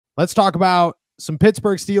Let's talk about some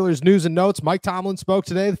Pittsburgh Steelers news and notes. Mike Tomlin spoke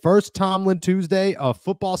today, the first Tomlin Tuesday of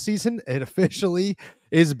football season. It officially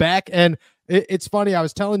is back. And it's funny, I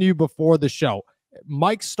was telling you before the show,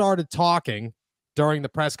 Mike started talking during the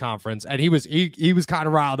press conference, and he was kind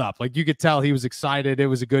of riled up. Like, you could tell he was excited. It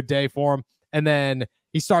was a good day for him. And then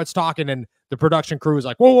he starts talking, and the production crew is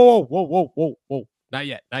like, whoa, whoa, whoa, whoa, whoa, whoa, whoa. Not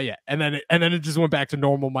yet. And then it just went back to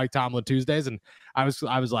normal Mike Tomlin Tuesdays, and I was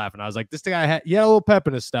laughing. I was like, this guy had a little pep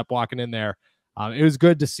in his step walking in there. It was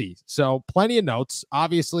good to see. So plenty of notes.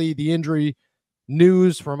 Obviously, the injury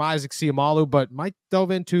news from Isaac Seumalo, but Mike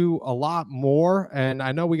dove into a lot more, and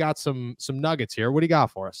I know we got some nuggets here. What do you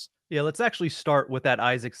got for us? Yeah, let's actually start with that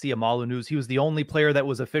Isaac Seumalo news. He was the only player that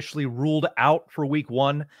was officially ruled out for week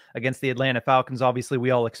 1 against the Atlanta Falcons. Obviously,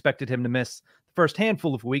 we all expected him to miss the first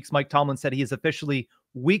handful of weeks. Mike Tomlin said he is officially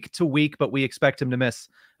week to week, but we expect him to miss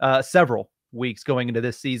several weeks going into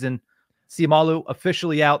this season. Seumalo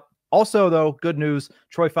officially out. Also, though, good news,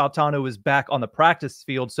 Troy Fautanu is back on the practice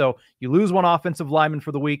field. So you lose one offensive lineman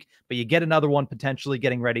for the week, but you get another one potentially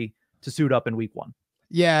getting ready to suit up in week 1.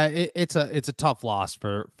 Yeah, it's a tough loss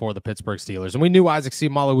for the Pittsburgh Steelers. And we knew Isaac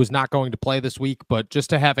Seumalo was not going to play this week, but just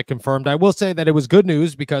to have it confirmed, I will say that it was good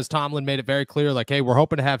news because Tomlin made it very clear, like, hey, we're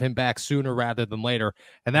hoping to have him back sooner rather than later.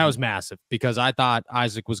 And that was massive because I thought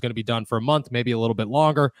Isaac was going to be done for a month, maybe a little bit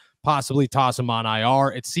longer, possibly toss him on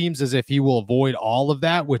IR. It seems as if he will avoid all of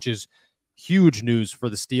that, which is huge news for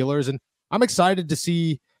the Steelers. And I'm excited to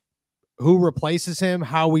see who replaces him,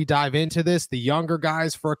 how we dive into this, the younger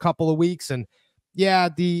guys for a couple of weeks. And yeah,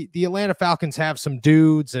 the Atlanta Falcons have some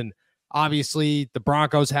dudes, and obviously the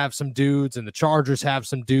Broncos have some dudes, and the Chargers have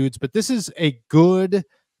some dudes, but this is a good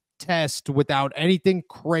test without anything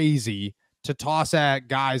crazy to toss at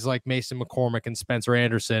guys like Mason McCormick and Spencer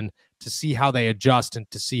Anderson to see how they adjust and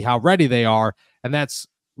to see how ready they are, and that's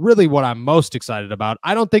really what I'm most excited about.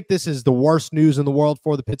 I don't think this is the worst news in the world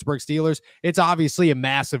for the Pittsburgh Steelers. It's obviously a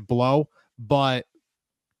massive blow, but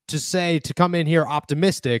to come in here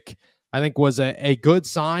optimistic, I think was a good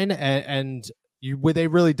sign, and they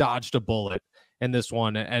really dodged a bullet in this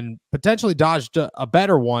one and potentially dodged a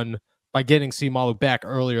better one by getting Seumalo back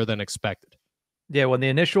earlier than expected. Yeah, when the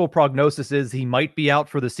initial prognosis is he might be out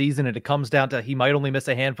for the season and it comes down to he might only miss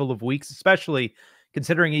a handful of weeks, especially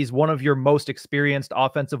considering he's one of your most experienced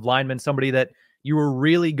offensive linemen, somebody that you were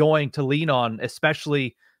really going to lean on,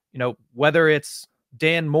 especially, whether it's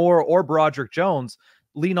Dan Moore or Broderick Jones,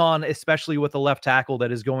 lean on, especially with a left tackle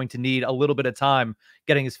that is going to need a little bit of time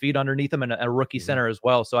getting his feet underneath him and a rookie center as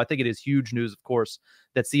well. So I think it is huge news, of course,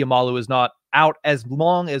 that Seumalo is not out as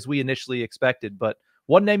long as we initially expected. But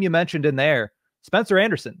one name you mentioned in there, Spencer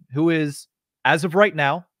Anderson, who is, as of right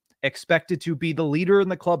now, expected to be the leader in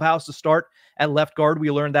the clubhouse to start at left guard.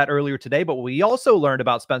 We learned that earlier today, but what we also learned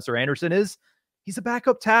about Spencer Anderson is he's a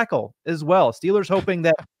backup tackle as well. Steelers hoping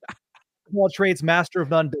that trades master of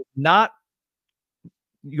none does not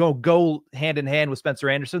go hand in hand with Spencer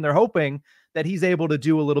Anderson. They're hoping that he's able to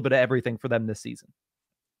do a little bit of everything for them this season.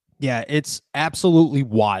 Yeah, it's absolutely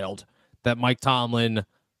wild that Mike Tomlin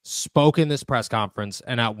spoke in this press conference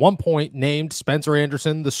and at one point named Spencer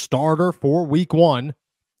Anderson the starter for week 1,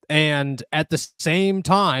 and at the same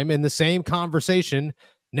time, in the same conversation,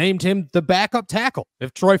 named him the backup tackle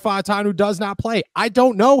if Troy Fautanu does not play. I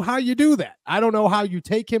don't know how you do that. I don't know how you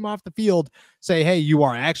take him off the field, say, hey, you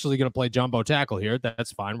are actually going to play jumbo tackle here.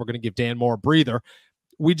 That's fine. We're going to give Dan Moore a breather.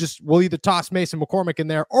 We'll either toss Mason McCormick in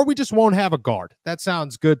there or we just won't have a guard. That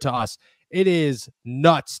sounds good to us. It is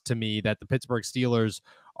nuts to me that the Pittsburgh Steelers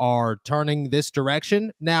are turning this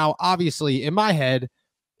direction. Now, obviously, in my head,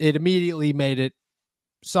 it immediately made it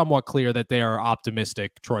somewhat clear that they are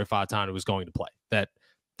optimistic Troy Fautanu is going to play, that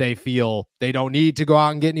they feel they don't need to go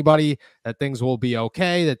out and get anybody, that things will be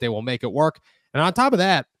okay, that they will make it work. And on top of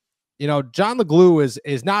that, John LeGlue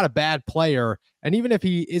is not a bad player. And even if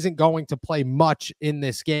he isn't going to play much in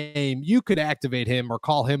this game, you could activate him or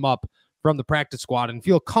call him up from the practice squad and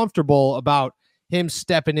feel comfortable about him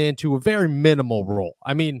stepping into a very minimal role.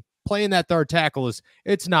 I mean, playing that third tackle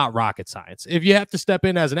it's not rocket science. If you have to step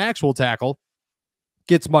in as an actual tackle, it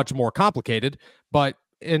gets much more complicated, but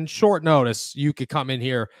in short notice, you could come in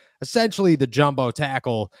here. Essentially, the jumbo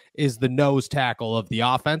tackle is the nose tackle of the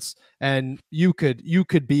offense, and you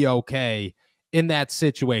could be okay in that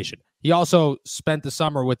situation. He also spent the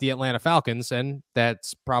summer with the Atlanta Falcons, and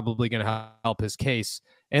that's probably going to help his case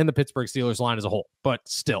and the Pittsburgh Steelers line as a whole. But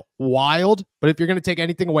still, wild. But if you're going to take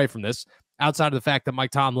anything away from this, outside of the fact that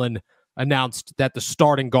Mike Tomlin announced that the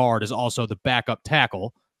starting guard is also the backup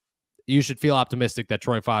tackle, you should feel optimistic that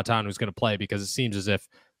Troy Fautanu is going to play, because it seems as if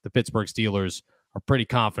the Pittsburgh Steelers are pretty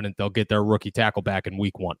confident they'll get their rookie tackle back in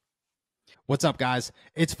week 1. What's up, guys?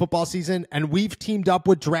 It's football season, and we've teamed up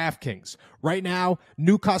with DraftKings. Right now,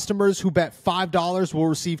 new customers who bet $5 will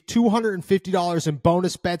receive $250 in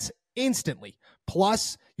bonus bets instantly.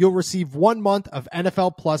 Plus, you'll receive 1 month of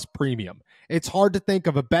NFL Plus Premium. It's hard to think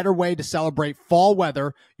of a better way to celebrate fall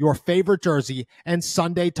weather, your favorite jersey, and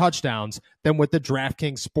Sunday touchdowns than with the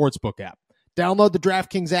DraftKings Sportsbook app. Download the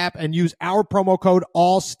DraftKings app and use our promo code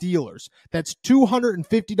ALLSteelers. That's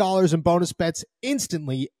 $250 in bonus bets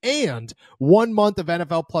instantly and 1 month of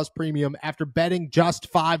NFL Plus Premium after betting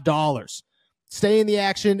just $5. Stay in the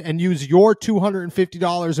action and use your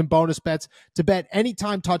 $250 in bonus bets to bet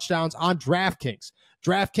anytime touchdowns on DraftKings.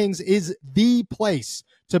 DraftKings is the place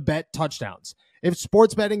to bet touchdowns. If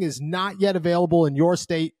sports betting is not yet available in your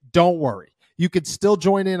state, don't worry. You could still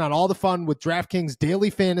join in on all the fun with DraftKings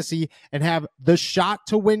Daily Fantasy and have the shot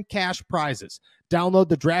to win cash prizes. Download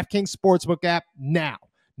the DraftKings Sportsbook app now.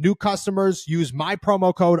 New customers use my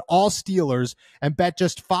promo code ALLSteelers and bet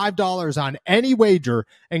just $5 on any wager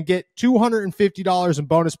and get $250 in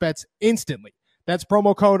bonus bets instantly. That's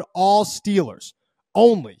promo code ALLSteelers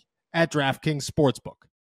only at DraftKings Sportsbook.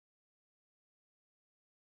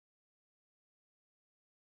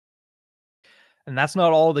 And that's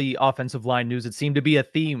not all the offensive line news. It seemed to be a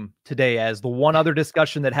theme today, as the one other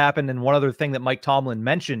discussion that happened and one other thing that Mike Tomlin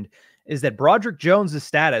mentioned is that Broderick Jones'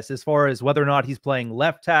 status, as far as whether or not he's playing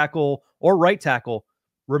left tackle or right tackle,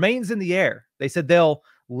 remains in the air. They said they'll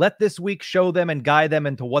let this week show them and guide them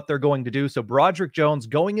into what they're going to do. So Broderick Jones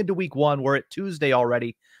going into week 1, we're at Tuesday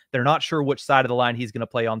already. They're not sure which side of the line he's going to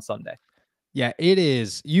play on Sunday. Yeah, it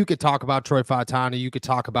is. You could talk about Troy Fautanu. You could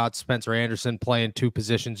talk about Spencer Anderson playing 2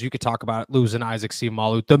 positions. You could talk about losing Isaac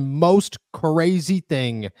Seumalo. The most crazy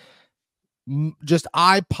thing, just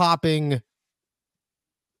eye-popping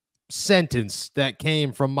sentence that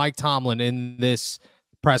came from Mike Tomlin in this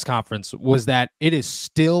press conference was that it is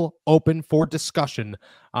still open for discussion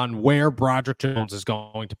on where Broderick Jones is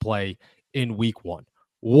going to play in week 1.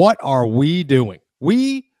 What are we doing?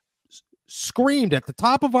 We screamed at the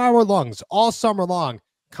top of our lungs all summer long,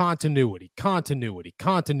 continuity, continuity,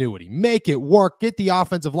 continuity. Make it work. Get the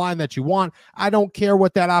offensive line that you want. I don't care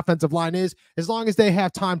what that offensive line is, as long as they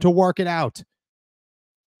have time to work it out.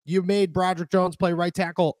 You made Broderick Jones play right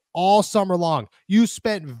tackle all summer long. You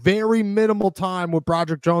spent very minimal time with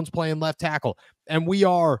Broderick Jones playing left tackle, and we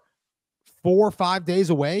are 4 or 5 days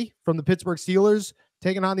away from the Pittsburgh Steelers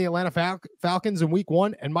taking on the Atlanta Falcons in week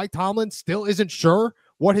 1, and Mike Tomlin still isn't sure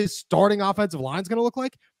what his starting offensive line is going to look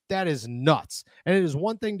like. That is nuts. And it is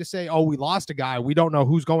one thing to say, oh, we lost a guy, we don't know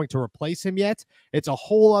who's going to replace him yet. It's a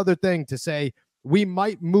whole other thing to say we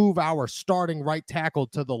might move our starting right tackle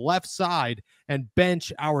to the left side and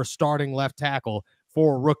bench our starting left tackle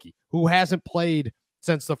for a rookie who hasn't played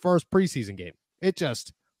since the first preseason game. It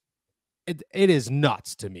is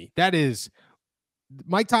nuts to me. That is,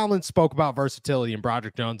 Mike Tomlin spoke about versatility in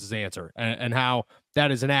Broderick Jones' answer and how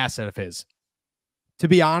that is an asset of his. To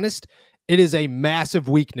be honest, it is a massive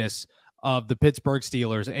weakness of the Pittsburgh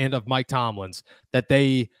Steelers and of Mike Tomlin's that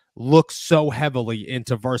they look so heavily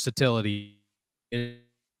into versatility in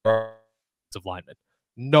offensive linemen.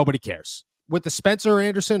 Nobody cares. With the Spencer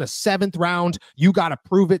Anderson, a 7th round, you got to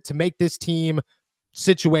prove it to make this team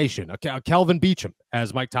situation. A Kelvin Beachum,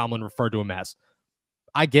 as Mike Tomlin referred to him as.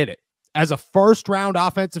 I get it. As a 1st-round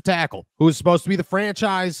offensive tackle, who is supposed to be the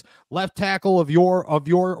franchise left tackle of your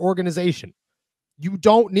organization, you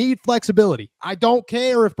don't need flexibility. I don't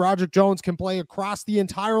care if Broderick Jones can play across the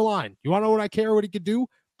entire line. You want to know what I care what he could do?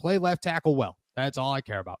 Play left tackle well. That's all I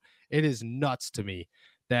care about. It is nuts to me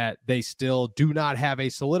that they still do not have a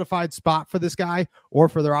solidified spot for this guy or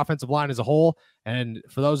for their offensive line as a whole. And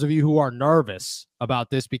for those of you who are nervous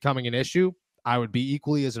about this becoming an issue, I would be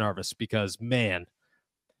equally as nervous because, man,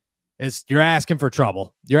 you're asking for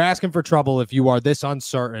trouble. You're asking for trouble if you are this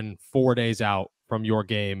uncertain 4 days out from your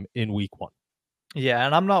game in week 1. Yeah,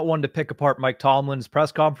 and I'm not one to pick apart Mike Tomlin's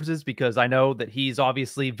press conferences because I know that he's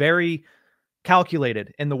obviously very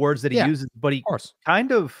calculated in the words that he uses, but he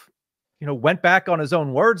kind of, went back on his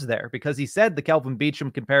own words there because he said the Kelvin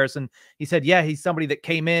Beachum comparison. He said, yeah, he's somebody that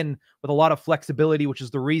came in with a lot of flexibility, which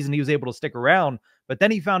is the reason he was able to stick around, but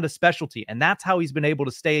then he found a specialty, and that's how he's been able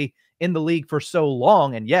to stay in the league for so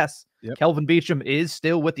long. And yes, Kelvin Beachum is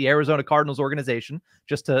still with the Arizona Cardinals organization,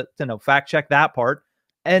 just to fact check that part.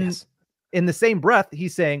 And in the same breath,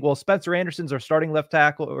 he's saying, well, Spencer Anderson's our starting left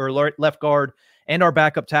tackle or left guard and our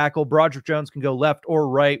backup tackle. Broderick Jones can go left or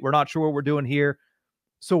right. We're not sure what we're doing here.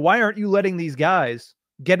 So why aren't you letting these guys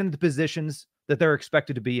get into positions that they're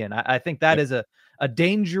expected to be in? I think that is a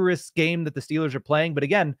dangerous game that the Steelers are playing. But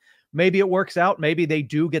again, maybe it works out. Maybe they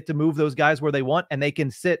do get to move those guys where they want, and they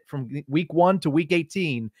can sit from week 1 to week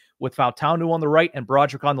 18 with Fautanu on the right and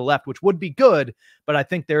Broderick on the left, which would be good. But I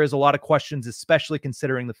think there is a lot of questions, especially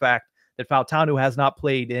considering the fact that Fautanu has not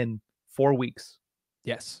played in 4 weeks.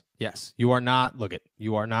 Yes. You are not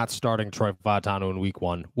starting Troy Fautanu in week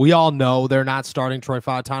 1. We all know they're not starting Troy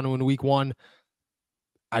Fautanu in week 1.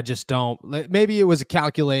 I just don't. Maybe it was a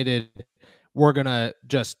calculated, we're going to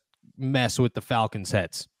just mess with the Falcons'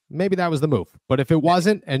 heads. Maybe that was the move. But if it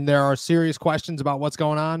wasn't, and there are serious questions about what's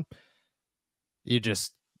going on,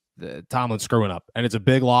 Tomlin's screwing up. And it's a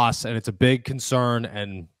big loss, and it's a big concern,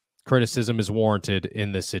 and criticism is warranted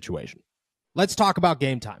in this situation. Let's talk about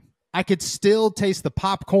Game Time. I could still taste the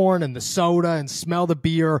popcorn and the soda and smell the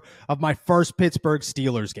beer of my first Pittsburgh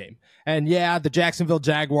Steelers game. And yeah, the Jacksonville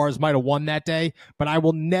Jaguars might have won that day, but I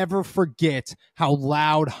will never forget how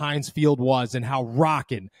loud Heinz Field was and how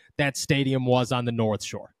rocking that stadium was on the North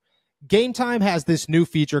Shore. Game Time has this new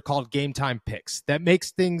feature called Game Time Picks that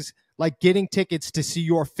makes things like getting tickets to see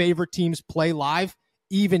your favorite teams play live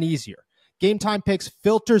even easier. Game Time Picks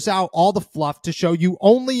filters out all the fluff to show you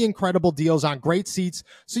only incredible deals on great seats,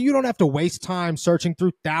 so you don't have to waste time searching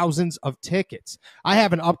through thousands of tickets. I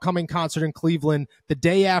have an upcoming concert in Cleveland the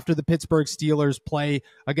day after the Pittsburgh Steelers play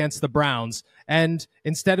against the Browns, and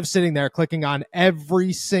instead of sitting there clicking on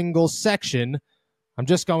every single section, I'm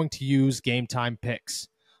just going to use Game Time Picks.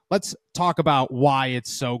 Let's talk about why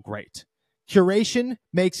it's so great. Curation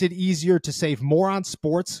makes it easier to save more on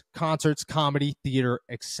sports, concerts, comedy, theater,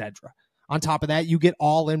 etc. On top of that, you get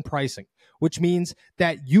all-in pricing, which means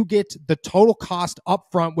that you get the total cost up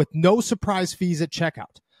front with no surprise fees at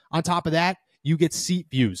checkout. On top of that, you get seat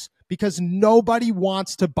views because nobody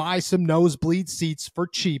wants to buy some nosebleed seats for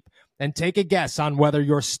cheap and take a guess on whether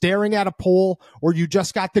you're staring at a pole or you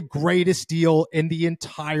just got the greatest deal in the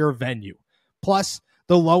entire venue. Plus,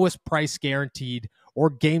 the lowest price guaranteed, or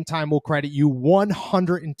Game Time will credit you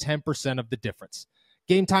 110% of the difference.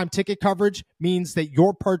 Game Time ticket coverage means that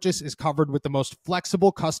your purchase is covered with the most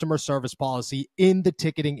flexible customer service policy in the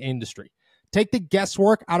ticketing industry. Take the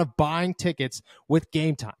guesswork out of buying tickets with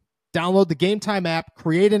Game Time. Download the Game Time app,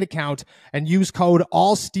 create an account, and use code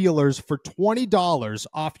ALLSTEELERS for $20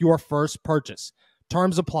 off your first purchase.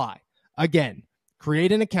 Terms apply. Again,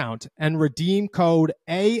 create an account and redeem code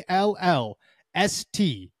ALLSTEELERS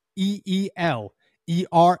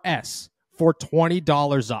for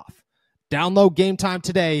 $20 off. Download Game Time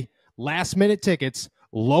today. Last minute tickets,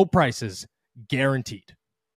 low prices, guaranteed.